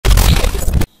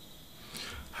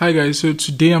Hi guys, so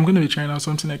today I'm going to be trying out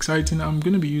something exciting. I'm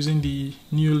going to be using the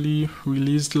newly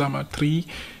released LLAMA 3.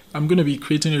 I'm going to be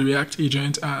creating a React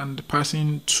agent and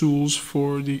passing tools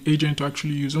for the agent to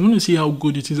actually use. I want to see how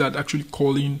good it is at actually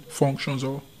calling functions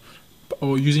or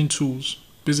using tools.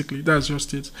 Basically, that's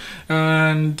just it.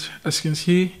 And as you can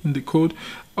see in the code,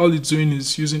 all it's doing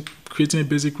is creating a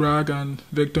basic rag and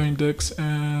vector index,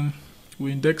 and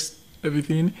we index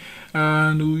everything.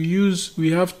 And we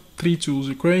have three tools: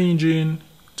 a query engine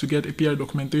to get API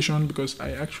documentation, because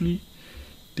I actually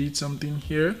did something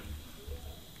here.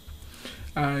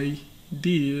 I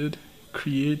did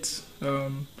create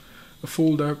a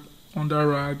folder under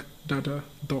rag data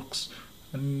docs,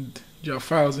 and there are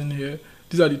files in here.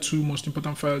 These are the two most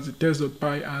important files: the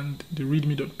test.py and the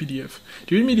readme.pdf.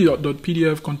 The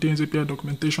readme.pdf contains API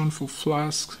documentation for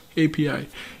Flask API.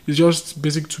 It's just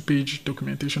basic 2-page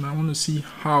documentation. I want to see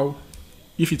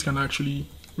if it can actually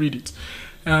read it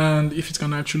and if it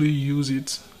can actually use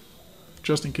it,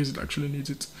 just in case it actually needs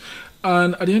it.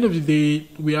 And at the end of the day,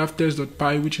 we have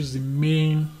test.py, which is the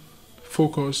main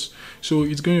focus. So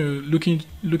it's going to look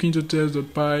into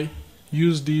test.py,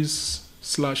 use these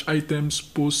 /items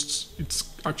posts.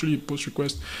 It's actually a post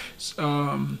request,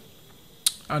 and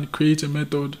create a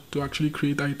method to actually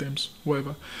create items,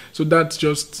 whatever. So it's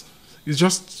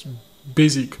just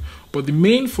basic. But our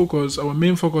main focus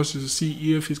is to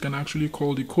see if it can actually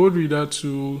call the code reader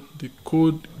to the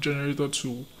code generator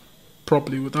tool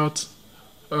properly without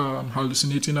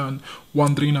hallucinating and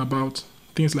wandering about,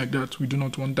 things like that. We do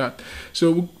not want that.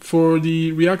 So for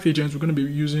the React agents, we're going to be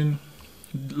using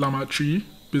LLAMA 3,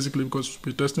 basically, because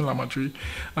we're testing LLAMA 3.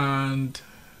 And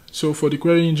so for the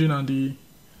query engine and the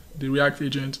React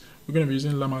agent, we're going to be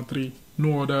using LLAMA 3.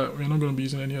 We're not going to be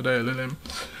using any other LLM.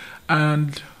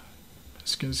 And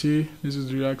as you can see, this is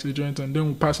the React agent, and then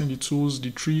we'll pass in the tools,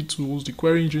 the three tools: the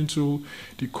query engine tool,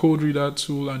 the code reader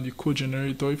tool, and the code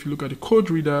generator. If you look at the code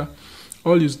reader,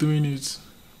 all it's doing is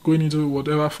going into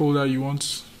whatever folder you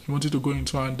want it to go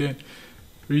into, and then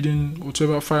reading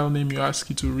whatever file name you ask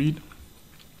it to read.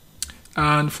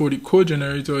 And for the code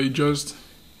generator, it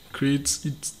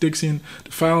takes in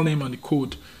the file name and the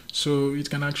code, so it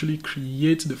can actually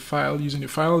create the file using the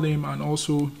file name and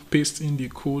also paste in the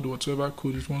code, whatever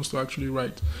code it wants to actually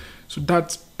write. So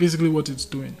that's basically what it's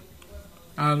doing,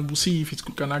 and we'll see if it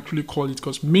can actually call it,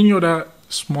 because many other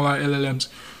smaller LLMs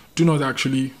do not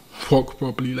actually work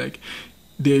properly. Like,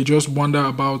 they just wander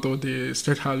about, or they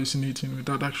start hallucinating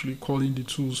without actually calling the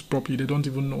tools properly. They don't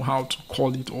even know how to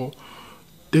call it, or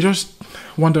they just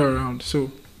wander around.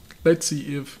 So let's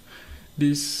see if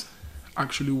this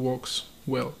actually works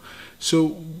well.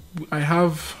 So I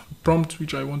have a prompt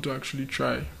which I want to actually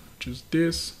try, which is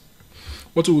this.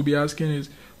 What we'll be asking is,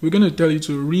 we're going to tell it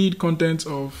to read contents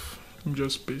of, let me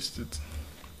just paste it,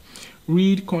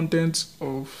 read contents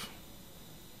of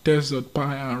test.py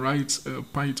and write a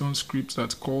Python script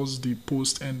that calls the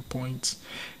post endpoint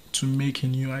to make a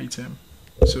new item.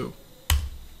 So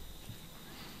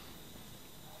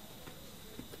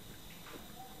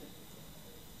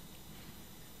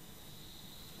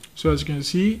as you can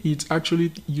see, it's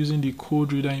actually using the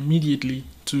code reader immediately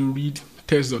to read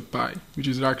test.py, which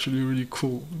is actually really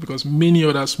cool, because many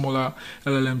other smaller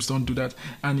LLMs don't do that.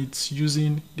 And it's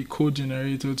using the code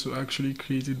generator to actually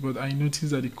create it, but I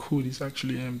noticed that the code is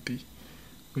actually empty,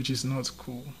 which is not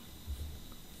cool.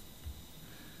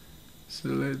 So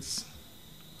let's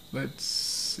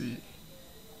see.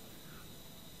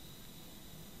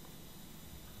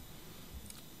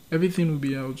 Everything will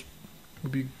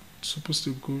be supposed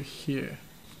to go here.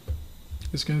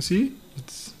 As you can see,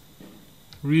 it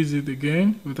reads it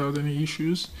again without any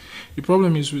issues. The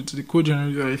problem is with the code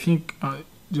generator. I think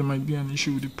there might be an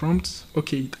issue with the prompt.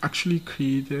 Okay, it actually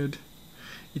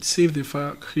saved the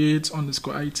file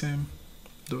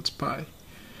create_item.py,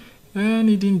 and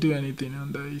it didn't do anything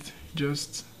under it.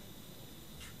 Just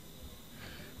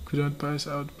couldn't pass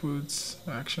outputs,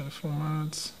 action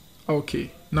formats. Okay,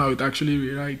 now it actually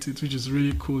rewrites it, which is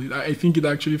really cool. I think it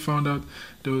actually found out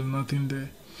there was nothing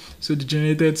there. So the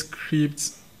generated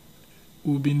script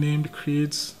will be named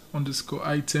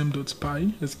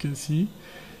create_item.py. As you can see,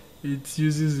 it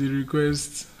uses the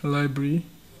request library,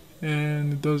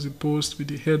 and it does the post with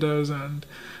the headers and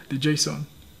the JSON,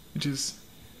 which is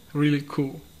really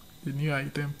cool. The new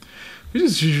item, which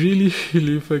is really,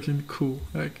 really fucking cool,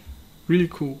 like really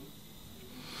cool.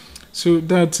 So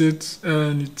that's it,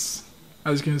 and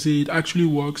as you can see, it actually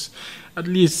works. At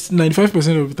least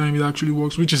 95% of the time it actually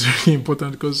works, which is really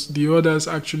important, because the others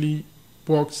actually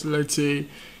worked, let's say,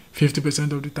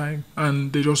 50% of the time,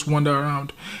 and they just wander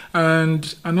around.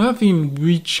 And another thing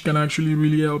which can actually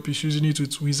really help is using it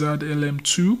with Wizard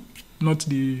LM2, not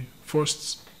the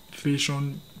first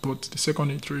iteration, but the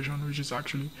second iteration, which is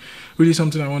actually really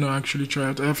something I want to actually try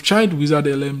out. I've tried Wizard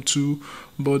LM too,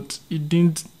 but it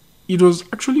didn't. It was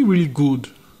actually really good,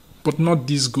 but not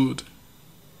this good.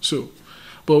 So,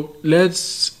 but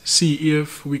let's see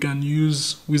if we can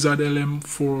use Wizard LM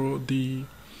for the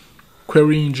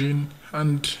query engine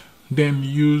and then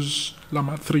use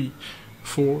Llama 3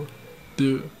 for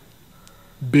the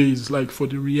base, like for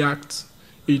the React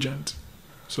agent.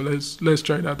 So let's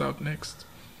try that out next.